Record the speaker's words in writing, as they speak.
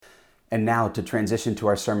And now to transition to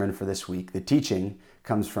our sermon for this week, the teaching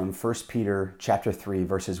comes from 1 Peter chapter 3,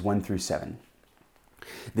 verses 1 through 7.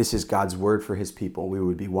 This is God's word for his people. We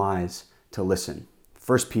would be wise to listen.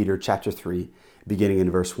 1 Peter chapter 3, beginning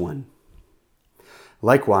in verse 1.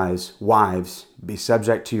 Likewise, wives, be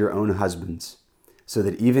subject to your own husbands, so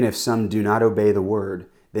that even if some do not obey the word,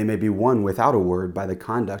 they may be won without a word by the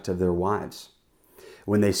conduct of their wives,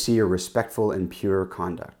 when they see your respectful and pure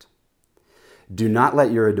conduct. Do not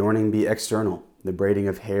let your adorning be external, the braiding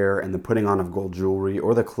of hair and the putting on of gold jewelry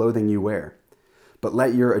or the clothing you wear, but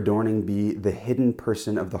let your adorning be the hidden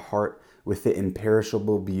person of the heart with the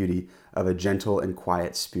imperishable beauty of a gentle and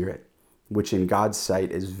quiet spirit, which in God's sight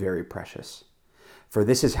is very precious. For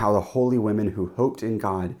this is how the holy women who hoped in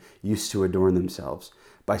God used to adorn themselves,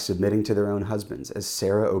 by submitting to their own husbands, as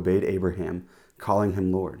Sarah obeyed Abraham, calling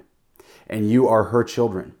him Lord. And you are her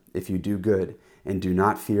children, if you do good, and do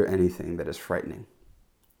not fear anything that is frightening.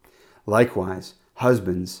 Likewise,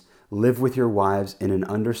 husbands, live with your wives in an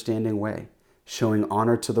understanding way, showing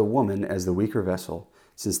honor to the woman as the weaker vessel,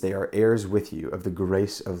 since they are heirs with you of the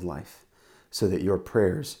grace of life, so that your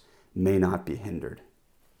prayers may not be hindered.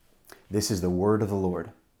 This is the word of the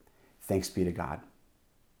Lord. Thanks be to God.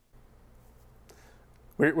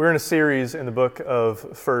 We're in a series in the book of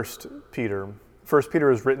 1 Peter. 1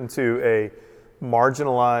 Peter is written to a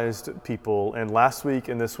marginalized people, and last week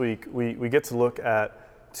and this week we get to look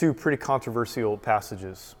at two pretty controversial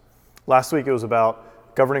passages. Last week it was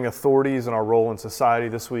about governing authorities and our role in society.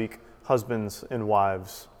 This week, husbands and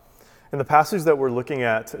wives. And the passage that we're looking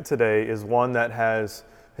at today is one that has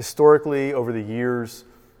historically over the years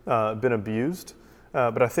been abused,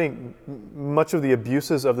 but I think much of the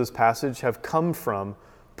abuses of this passage have come from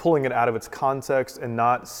pulling it out of its context and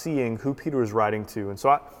not seeing who Peter is writing to. And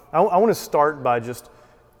so I want to start by just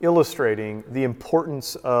illustrating the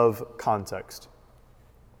importance of context.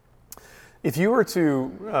 If you were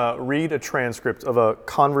to read a transcript of a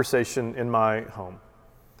conversation in my home,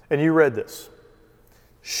 and you read this,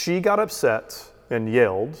 she got upset and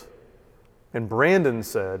yelled, and Brandon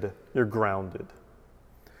said, "You're grounded."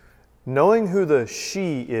 Knowing who the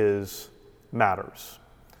she is matters.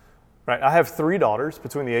 Right? I have 3 daughters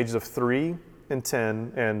between the ages of 3 and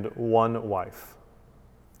 10 and 1 wife.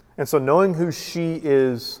 And so knowing who she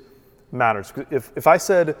is matters. If I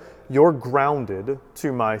said, "You're grounded"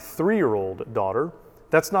 to my 3-year-old daughter,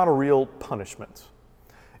 that's not a real punishment.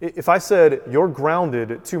 If I said, "You're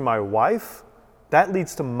grounded" to my wife, that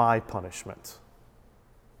leads to my punishment.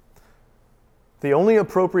 The only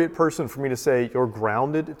appropriate person for me to say "you're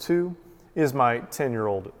grounded" to is my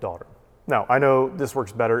 10-year-old daughter. Now, I know this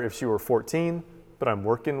works better if she were 14, but I'm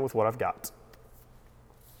working with what I've got.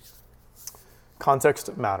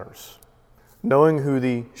 Context matters. Knowing who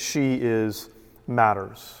the she is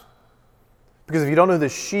matters. Because if you don't know who the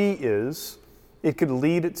she is, it could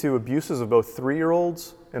lead to abuses of both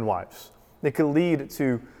 3-year-olds and wives. It could lead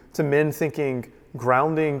to men thinking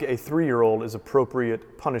grounding a 3-year-old is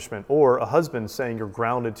appropriate punishment, or a husband saying "you're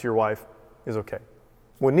grounded" to your wife is okay,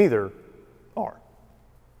 when neither are.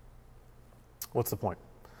 What's the point?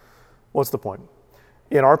 What's the point?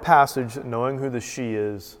 In our passage, knowing who the she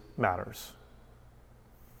is matters.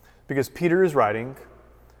 Because Peter is writing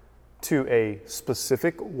to a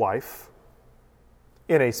specific wife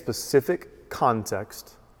in a specific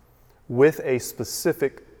context with a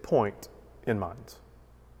specific point in mind.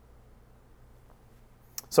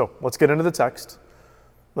 So let's get into the text.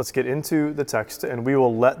 Let's get into the text, and we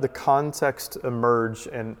will let the context emerge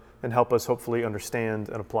and help us hopefully understand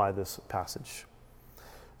and apply this passage.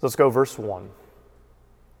 Let's go verse 1.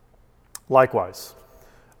 Likewise,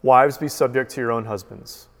 wives, be subject to your own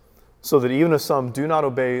husbands, so that even if some do not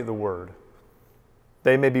obey the word,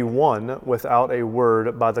 they may be won without a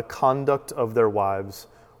word by the conduct of their wives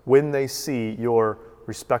when they see your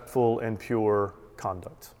respectful and pure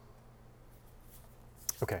conduct.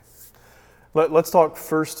 Okay, let's talk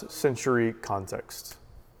first century context.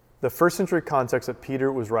 The first century context that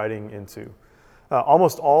Peter was writing into.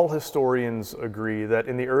 Almost all historians agree that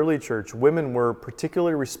in the early church, women were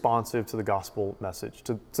particularly responsive to the gospel message,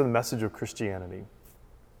 to the message of Christianity.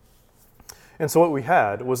 And so what we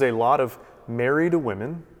had was a lot of married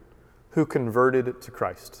women who converted to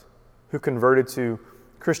Christ, who converted to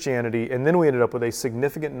Christianity, and then we ended up with a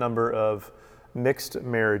significant number of mixed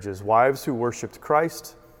marriages, wives who worshiped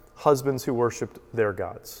Christ, husbands who worshiped their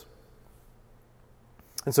gods.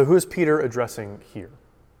 And so who is Peter addressing here?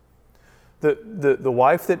 The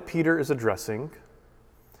wife that Peter is addressing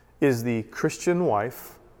is the Christian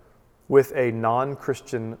wife with a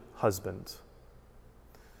non-Christian husband.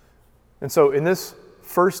 And so in this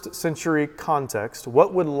first century context,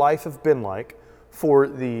 what would life have been like for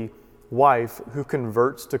the wife who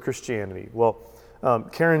converts to Christianity. Well,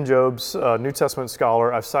 Karen Jobes, New Testament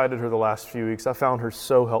scholar, I've cited her the last few weeks. I found her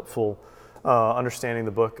so helpful understanding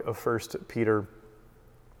the book of 1 Peter.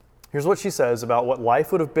 Here's what she says about what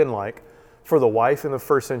life would have been like for the wife in the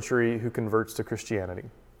first century who converts to Christianity.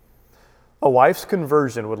 A wife's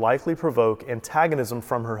conversion would likely provoke antagonism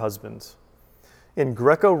from her husband. In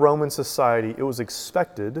Greco-Roman society, it was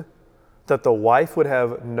expected that the wife would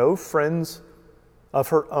have no friends of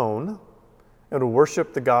her own and would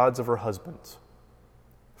worship the gods of her husband.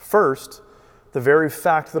 First, the very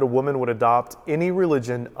fact that a woman would adopt any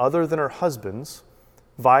religion other than her husband's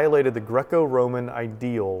violated the Greco-Roman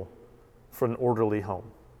ideal for an orderly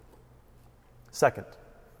home. Second,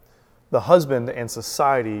 the husband and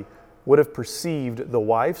society would have perceived the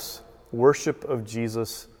wife's worship of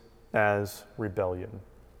Jesus as rebellion.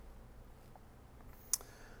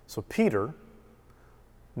 So Peter,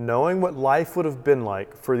 knowing what life would have been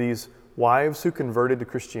like for these wives who converted to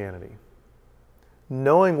Christianity,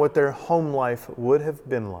 knowing what their home life would have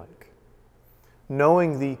been like,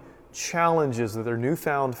 knowing the challenges that their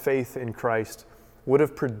newfound faith in Christ would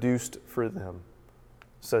have produced for them,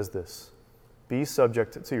 says this: be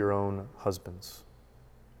subject to your own husbands.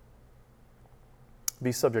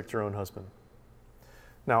 Be subject to your own husband.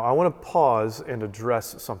 Now, I want to pause and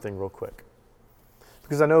address something real quick,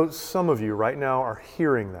 because I know some of you right now are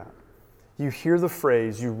hearing that. You hear the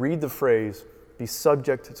phrase, you read the phrase, be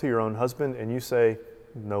subject to your own husband, and you say,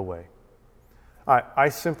 no way. I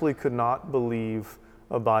simply could not believe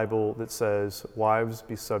a Bible that says, wives,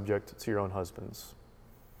 be subject to your own husbands.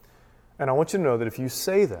 And I want you to know that if you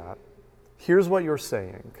say that, here's what you're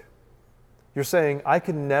saying. You're saying, I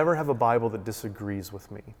could never have a Bible that disagrees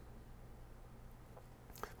with me.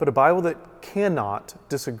 But a Bible that cannot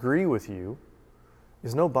disagree with you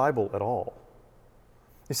is no Bible at all.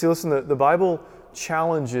 You see, listen, the Bible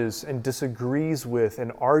challenges and disagrees with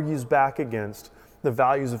and argues back against the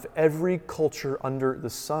values of every culture under the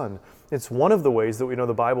sun. It's one of the ways that we know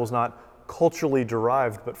the Bible is not culturally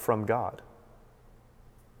derived, but from God.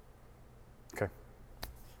 Okay.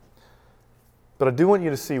 But I do want you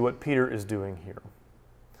to see what Peter is doing here.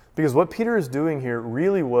 Because what Peter is doing here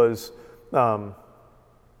really was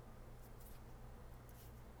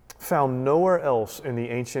found nowhere else in the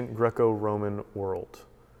ancient Greco-Roman world.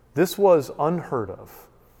 This was unheard of.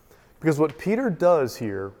 Because what Peter does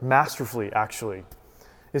here, masterfully actually,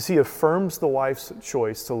 is he affirms the wife's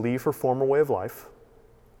choice to leave her former way of life.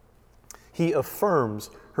 He affirms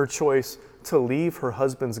her choice to leave her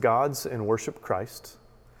husband's gods and worship Christ.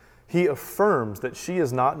 He affirms that she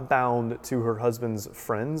is not bound to her husband's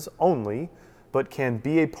friends only, but can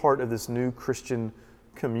be a part of this new Christian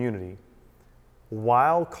community,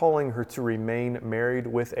 while calling her to remain married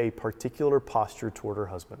with a particular posture toward her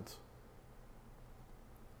husband.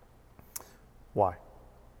 Why?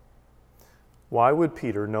 Why would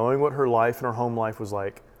Peter, knowing what her life and her home life was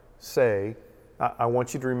like, say, I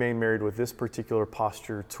want you to remain married with this particular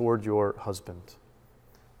posture toward your husband?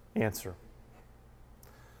 Answer: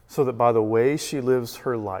 so that by the way she lives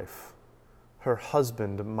her life, her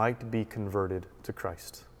husband might be converted to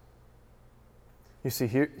Christ. You see,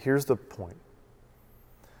 here's the point.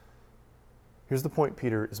 Here's the point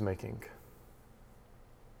Peter is making.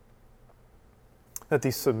 That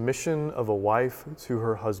the submission of a wife to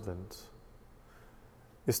her husband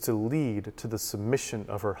is to lead to the submission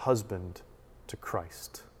of her husband to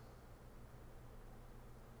Christ.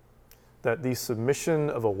 That the submission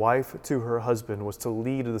of a wife to her husband was to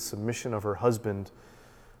lead to the submission of her husband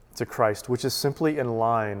to Christ, which is simply in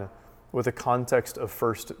line with the context of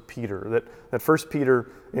 1 Peter. That 1 Peter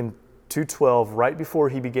in 2:12, right before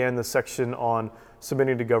he began the section on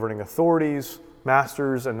submitting to governing authorities,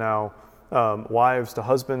 masters, and now wives to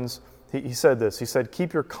husbands, he said this. He said,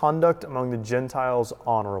 keep your conduct among the Gentiles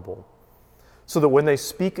honorable, so that when they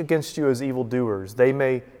speak against you as evildoers, they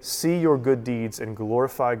may see your good deeds and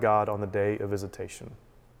glorify God on the day of visitation.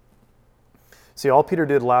 See, all Peter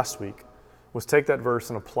did last week was take that verse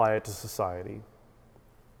and apply it to society.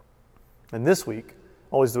 And this week,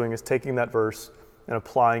 all he's doing is taking that verse and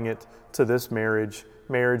applying it to this marriage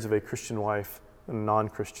of a Christian wife and a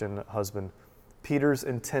non-Christian husband. Peter's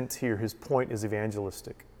intent here, his point is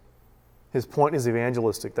evangelistic. His point is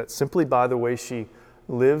evangelistic, that simply by the way she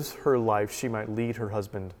lives her life, she might lead her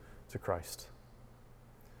husband to Christ.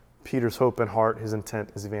 Peter's hope and heart, his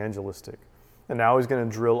intent is evangelistic. And now he's going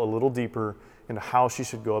to drill a little deeper into how she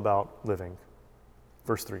should go about living.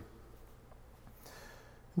 Verse 3.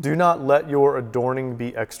 Do not let your adorning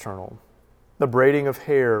be external, the braiding of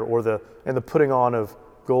hair and the putting on of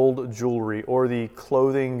gold jewelry or the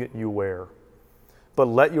clothing you wear, but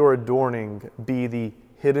let your adorning be the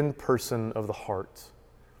hidden person of the heart,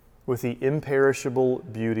 with the imperishable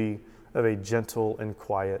beauty of a gentle and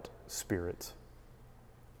quiet spirit,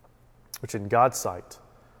 which in God's sight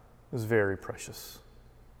is very precious.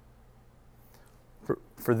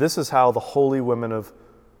 For this is how the holy women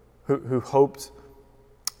who hoped,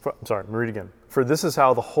 let me read again. For this is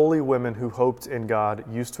how the holy women who hoped in God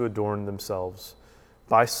used to adorn themselves,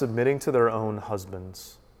 by submitting to their own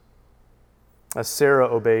husbands. As Sarah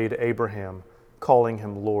obeyed Abraham, calling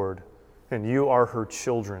him Lord, and you are her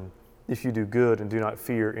children, if you do good and do not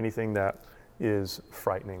fear anything that is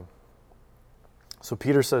frightening. So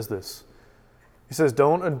Peter says this. He says,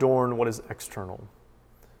 don't adorn what is external.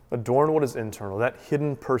 Adorn what is internal, that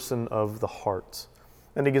hidden person of the heart.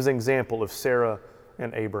 And he gives an example of Sarah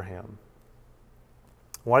and Abraham.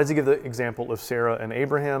 Why does he give the example of Sarah and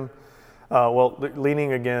Abraham?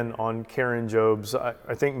 Leaning again on Karen Jobes, I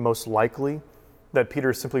think most likely that Peter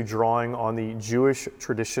is simply drawing on the Jewish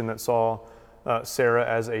tradition that saw Sarah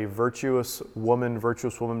as a virtuous woman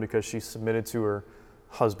because she submitted to her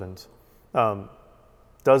husband.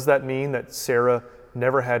 Does that mean that Sarah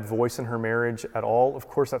never had voice in her marriage at all? Of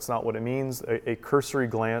course, that's not what it means. A cursory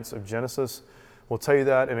glance of Genesis will tell you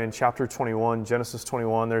that. And in chapter 21, Genesis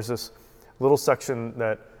 21, there's this little section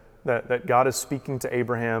that God is speaking to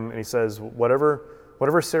Abraham, and he says,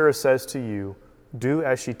 whatever Sarah says to you, do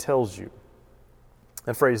as she tells you.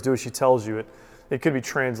 That phrase, do as she tells you, it could be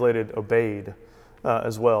translated obeyed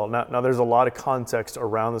as well. Now there's a lot of context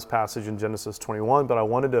around this passage in Genesis 21, but I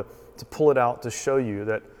wanted to pull it out to show you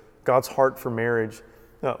that God's heart for marriage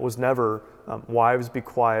was never, wives be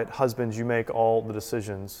quiet, husbands you make all the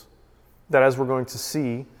decisions. That as we're going to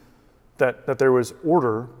see, that there was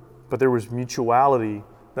order, but there was mutuality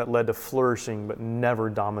that led to flourishing, but never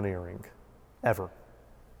domineering, ever.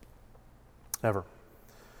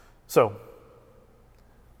 So,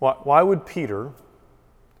 why would Peter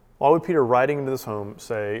writing into this home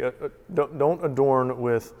say, don't adorn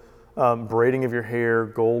with braiding of your hair,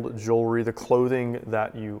 gold jewelry, the clothing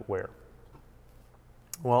that you wear?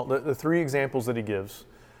 Well, the three examples that he gives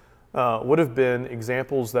would have been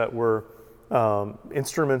examples that were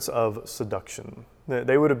instruments of seduction.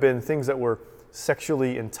 They would have been things that were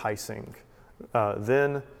sexually enticing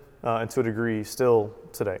then and to a degree still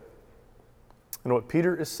today. And what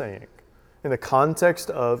Peter is saying in the context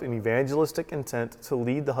of an evangelistic intent to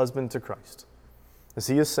lead the husband to Christ is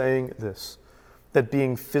he is saying this, that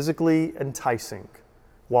being physically enticing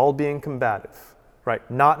while being combative, right,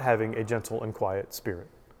 not having a gentle and quiet spirit,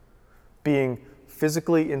 being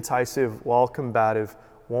physically enticing while combative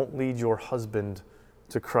won't lead your husband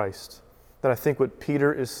to Christ. That I think what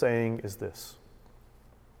Peter is saying is this,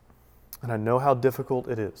 and I know how difficult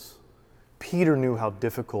it is. Peter knew how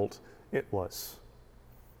difficult it was.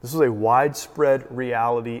 This was a widespread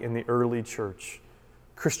reality in the early church.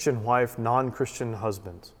 Christian wife, non-Christian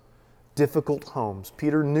husband, difficult homes.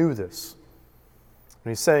 Peter knew this. And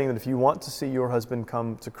he's saying that if you want to see your husband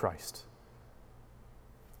come to Christ,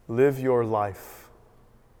 live your life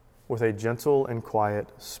with a gentle and quiet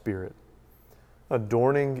spirit,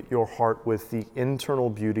 adorning your heart with the internal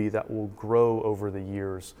beauty that will grow over the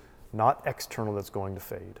years, not external that's going to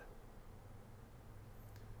fade.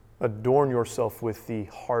 Adorn yourself with the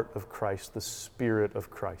heart of Christ, the Spirit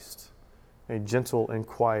of Christ, a gentle and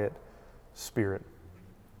quiet spirit.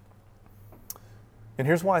 And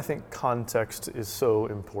here's why I think context is so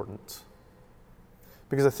important.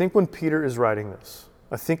 Because I think when Peter is writing this,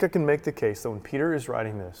 I think I can make the case that when Peter is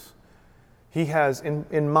writing this, he has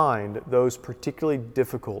in mind those particularly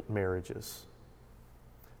difficult marriages.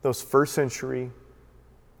 Those first century,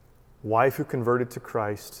 wife who converted to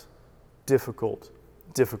Christ, difficult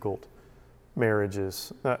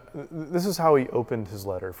marriages. This is how he opened his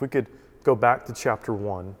letter. If we could go back to chapter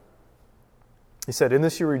 1, he said, "In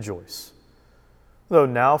this you rejoice, though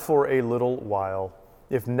now for a little while,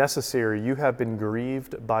 if necessary, you have been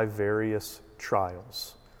grieved by various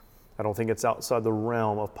trials." I don't think it's outside the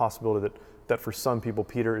realm of possibility that for some people,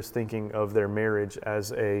 Peter is thinking of their marriage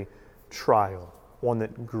as a trial, one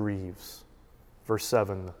that grieves. Verse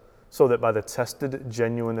 7, "So that by the tested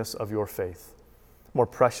genuineness of your faith, more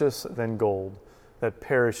precious than gold, that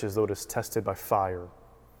perishes though it is tested by fire,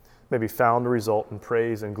 may be found to result in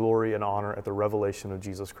praise and glory and honor at the revelation of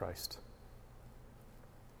Jesus Christ."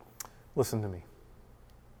 Listen to me.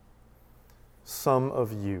 Some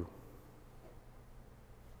of you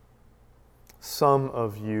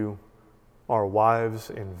are wives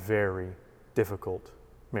in very difficult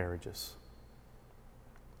marriages.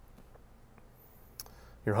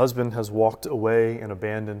 Your husband has walked away and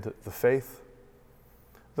abandoned the faith.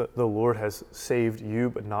 The Lord has saved you,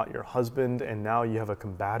 but not your husband, and now you have a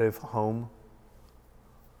combative home.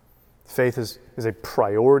 Faith is a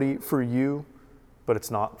priority for you, but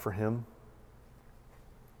it's not for him.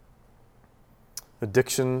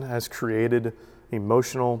 Addiction has created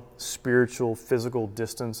emotional, spiritual, physical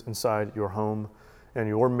distance inside your home. And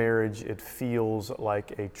your marriage, it feels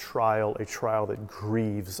like a trial that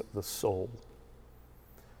grieves the soul.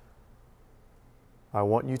 I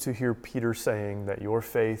want you to hear Peter saying that your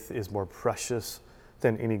faith is more precious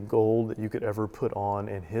than any gold that you could ever put on.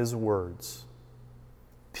 And his words,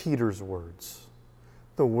 Peter's words,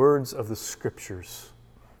 the words of the Scriptures,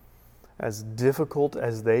 as difficult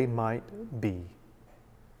as they might be,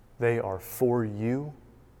 they are for you,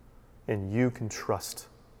 and you can trust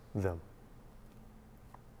them.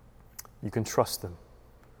 You can trust them.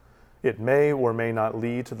 It may or may not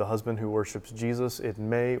lead to the husband who worships Jesus. It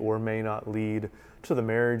may or may not lead to the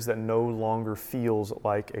marriage that no longer feels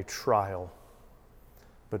like a trial.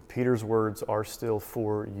 But Peter's words are still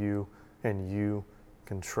for you, and you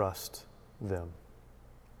can trust them.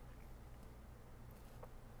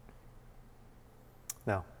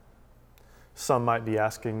 Now, some might be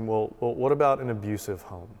asking, well, what about an abusive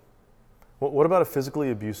home? What about a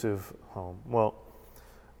physically abusive home? Well,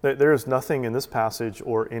 there is nothing in this passage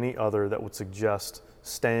or any other that would suggest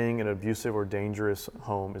staying in an abusive or dangerous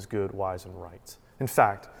home is good, wise, and right. In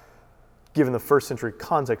fact, given the first century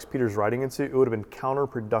context Peter's writing into, it would have been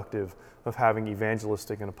counterproductive of having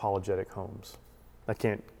evangelistic and apologetic homes. I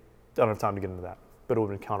don't have time to get into that, but it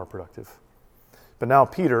would have been counterproductive. But now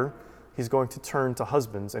Peter, he's going to turn to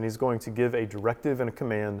husbands, and he's going to give a directive and a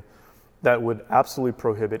command that would absolutely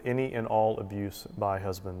prohibit any and all abuse by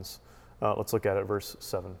husbands. Let's look at it, verse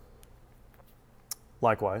 7.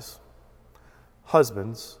 Likewise,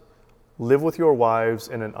 husbands, live with your wives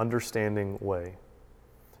in an understanding way,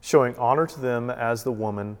 showing honor to them as the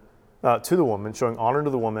woman, showing honor to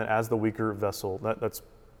the woman as the weaker vessel. That's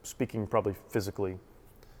speaking probably physically.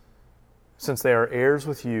 Since they are heirs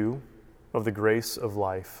with you of the grace of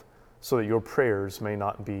life, so that your prayers may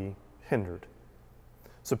not be hindered.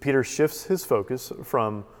 So Peter shifts his focus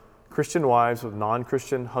from Christian wives with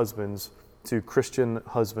non-Christian husbands to Christian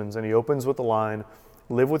husbands, and he opens with the line,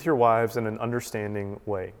 live with your wives in an understanding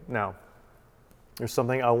way. Now, there's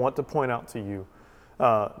something I want to point out to you.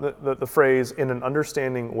 The phrase, in an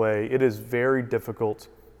understanding way, it is very difficult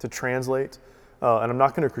to translate, and I'm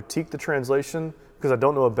not going to critique the translation because I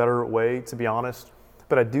don't know a better way, to be honest,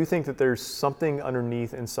 but I do think that there's something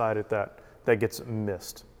underneath inside it that gets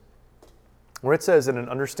missed. Where it says in an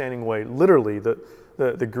understanding way, literally,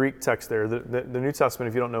 the Greek text there, the New Testament,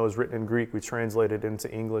 if you don't know, is written in Greek. We translate it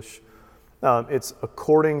into English. It's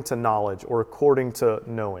according to knowledge or according to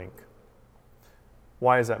knowing.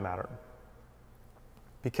 Why does that matter?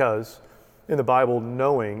 Because in the Bible,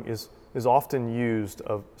 knowing is often used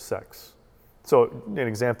of sex. So an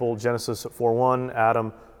example, Genesis 4:1,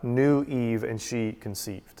 Adam knew Eve and she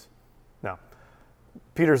conceived. Now,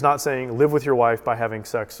 Peter's not saying live with your wife by having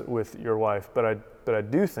sex with your wife, but I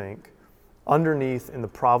do think underneath in the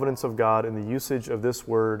providence of God and the usage of this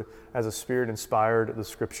word as a Spirit inspired the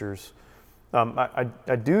Scriptures,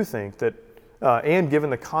 I do think that, and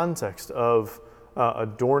given the context of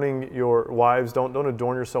adorning your wives, don't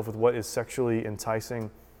adorn yourself with what is sexually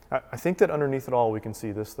enticing. I think that underneath it all we can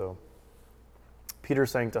see this though.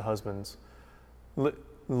 Peter's saying to husbands,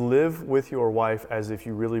 live with your wife as if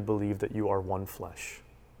you really believe that you are one flesh,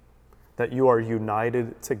 that you are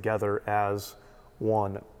united together as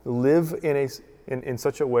one. Live in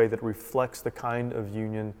such a way that reflects the kind of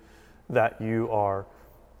union that you are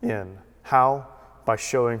in. How? By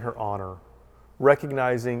showing her honor,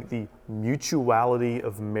 recognizing the mutuality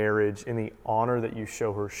of marriage in the honor that you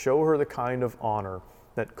show her. Show her the kind of honor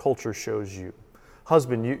that culture shows you.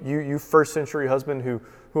 Husband, you first century husband who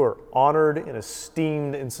are honored and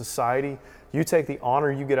esteemed in society, you take the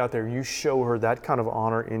honor you get out there, you show her that kind of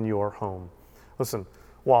honor in your home. Listen,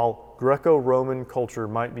 while Greco-Roman culture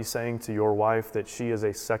might be saying to your wife that she is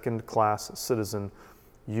a second-class citizen,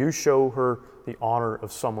 you show her the honor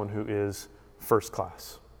of someone who is first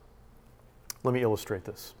class. Let me illustrate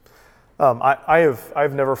this.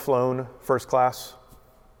 I've never flown first class.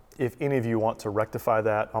 If any of you want to rectify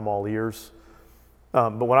that, I'm all ears.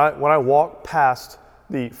 But when I walk past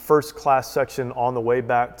the first class section on the way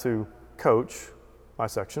back to coach, my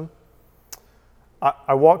section,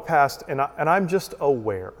 I walk past and I'm just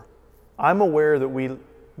aware. I'm aware that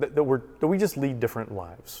we just lead different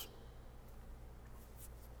lives.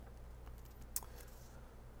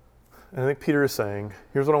 And I think Peter is saying,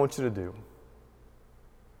 here's what I want you to do.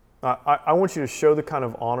 I want you to show the kind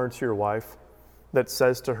of honor to your wife that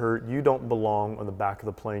says to her, you don't belong on the back of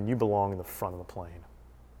the plane, you belong in the front of the plane.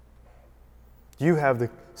 You have the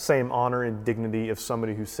same honor and dignity of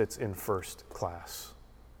somebody who sits in first class.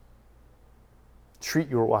 Treat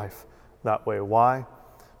your wife that way. Why?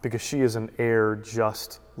 Because she is an heir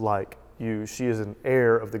just like you. She is an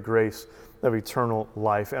heir of the grace of eternal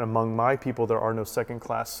life. And among my people, there are no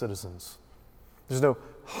second-class citizens. There's no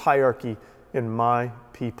hierarchy in my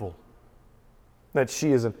people. That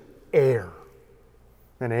she is an heir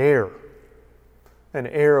of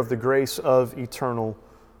the grace of eternal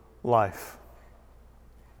life.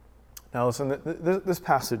 Now listen, this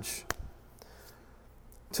passage,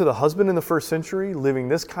 to the husband in the first century, living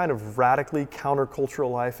this kind of radically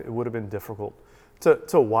countercultural life, it would have been difficult.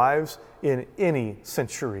 To wives in any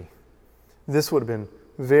century, this would have been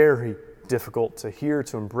very difficult to hear,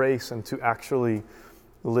 to embrace, and to actually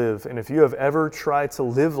live. And if you have ever tried to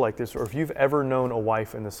live like this, or if you've ever known a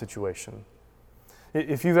wife in this situation,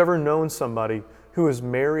 if you've ever known somebody who is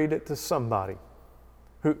married to somebody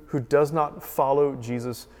who does not follow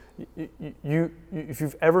Jesus, if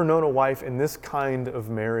you've ever known a wife in this kind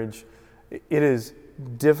of marriage, it is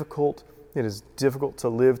difficult. It is difficult to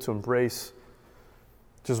live, to embrace,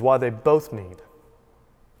 which is why they both need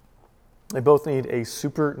a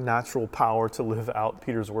supernatural power to live out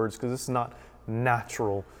Peter's words, because it's not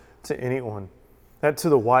natural to anyone. That to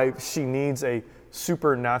the wife, she needs a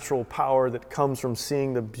supernatural power that comes from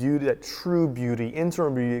seeing the beauty, that true beauty,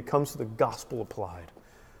 internal beauty that comes to the gospel applied.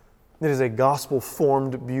 It is a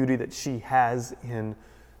gospel-formed beauty that she has in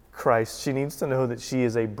Christ. She needs to know that she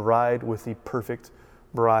is a bride with the perfect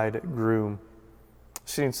bridegroom.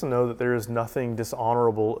 She needs to know that there is nothing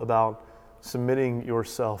dishonorable about submitting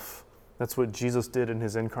yourself. That's what Jesus did in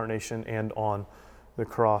his incarnation and on the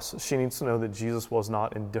cross. She needs to know that Jesus was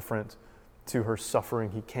not indifferent to her suffering.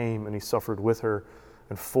 He came and he suffered with her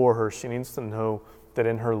and for her. She needs to know that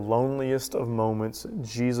in her loneliest of moments,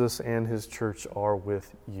 Jesus and his church are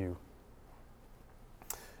with you.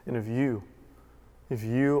 And if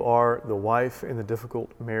you are the wife in the difficult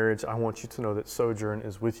marriage, I want you to know that Sojourn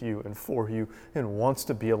is with you and for you and wants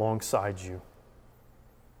to be alongside you.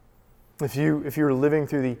 If you're living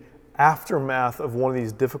through the aftermath of one of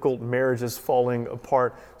these difficult marriages falling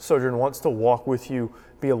apart, Sojourn wants to walk with you,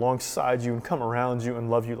 be alongside you, and come around you and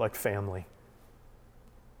love you like family.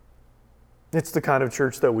 It's the kind of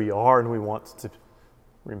church that we are and we want to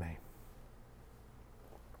remain.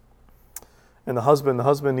 And the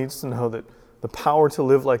husband needs to know that the power to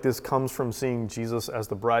live like this comes from seeing Jesus as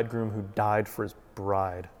the bridegroom who died for his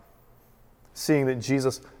bride. Seeing that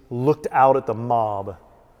Jesus looked out at the mob,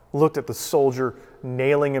 looked at the soldier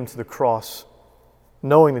nailing him to the cross,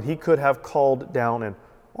 knowing that he could have called down an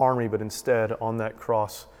army, but instead on that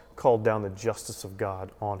cross called down the justice of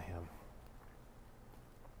God on him.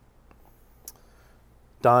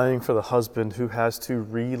 Dying for the husband who has to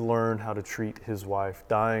relearn how to treat his wife,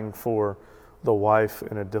 dying for the wife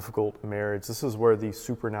in a difficult marriage. This is where the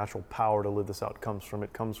supernatural power to live this out comes from.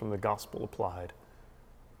 It comes from the gospel applied.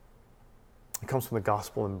 It comes from the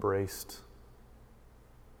gospel embraced.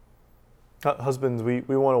 Husbands, we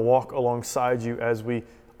want to walk alongside you as we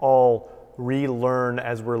all relearn,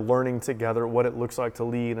 as we're learning together what it looks like to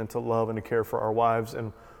lead and to love and to care for our wives,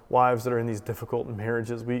 and wives that are in these difficult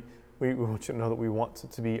marriages. We want you to know that we want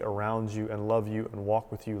to be around you and love you and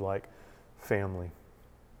walk with you like family.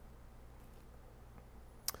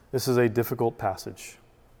 This is a difficult passage.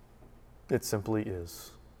 It simply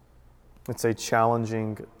is. It's a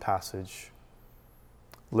challenging passage.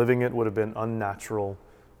 Living it would have been unnatural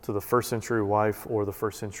to the first century wife or the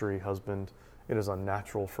first century husband. It is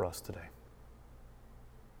unnatural for us today.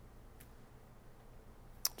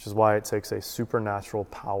 Which is why it takes a supernatural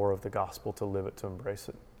power of the gospel to live it, to embrace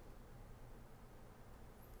it.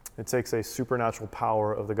 It takes a supernatural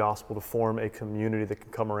power of the gospel to form a community that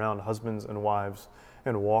can come around husbands and wives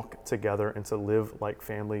and walk together and to live like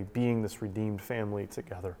family, being this redeemed family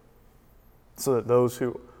together. So that those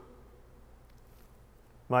who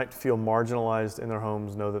might feel marginalized in their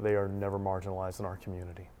homes know that they are never marginalized in our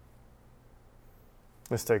community.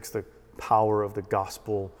 This takes the power of the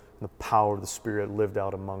gospel and the power of the Spirit lived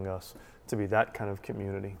out among us to be that kind of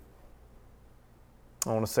community.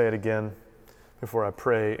 I want to say it again before I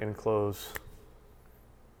pray and close.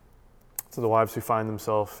 To the wives who find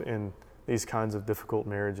themselves in these kinds of difficult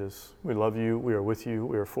marriages, we love you, we are with you,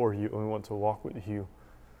 we are for you, and we want to walk with you.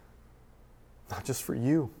 Not just for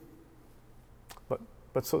you,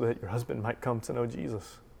 but so that your husband might come to know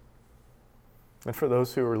Jesus. And for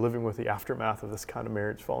those who are living with the aftermath of this kind of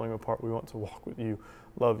marriage falling apart, we want to walk with you,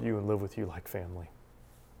 love you, and live with you like family.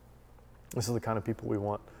 This is the kind of people we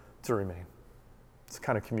want to remain. It's the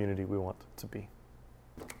kind of community we want to be.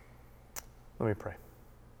 Let me pray.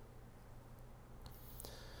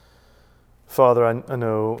 Father, I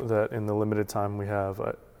know that in the limited time we have,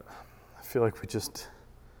 I feel like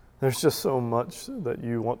there's just so much that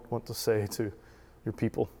you want to say to your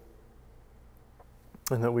people.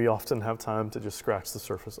 And that we often have time to just scratch the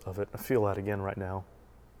surface of it. I feel that again right now.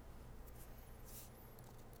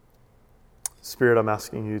 Spirit, I'm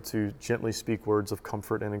asking you to gently speak words of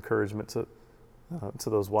comfort and encouragement to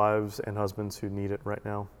those wives and husbands who need it right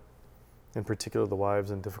now. In particular, the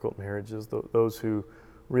wives in difficult marriages, those who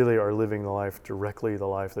really are living the life directly, the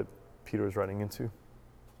life that Peter is writing into.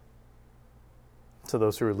 To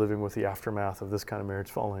those who are living with the aftermath of this kind of marriage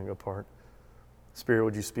falling apart. Spirit,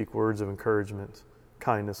 would you speak words of encouragement,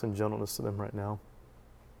 kindness, and gentleness to them right now?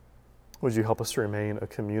 Would you help us to remain a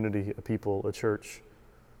community, a people, a church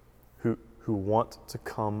who want to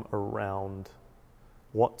come around,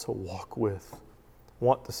 want to walk with,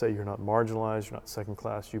 want to say you're not marginalized, you're not second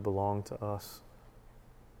class, you belong to us.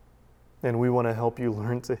 And we want to help you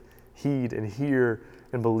learn to heed and hear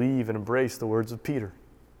and believe and embrace the words of Peter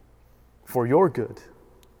for your good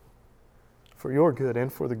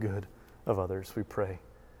and for the good of others, we pray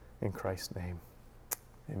in Christ's name.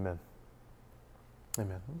 Amen.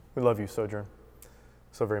 Amen. We love you, Sojourn,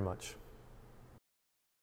 so very much.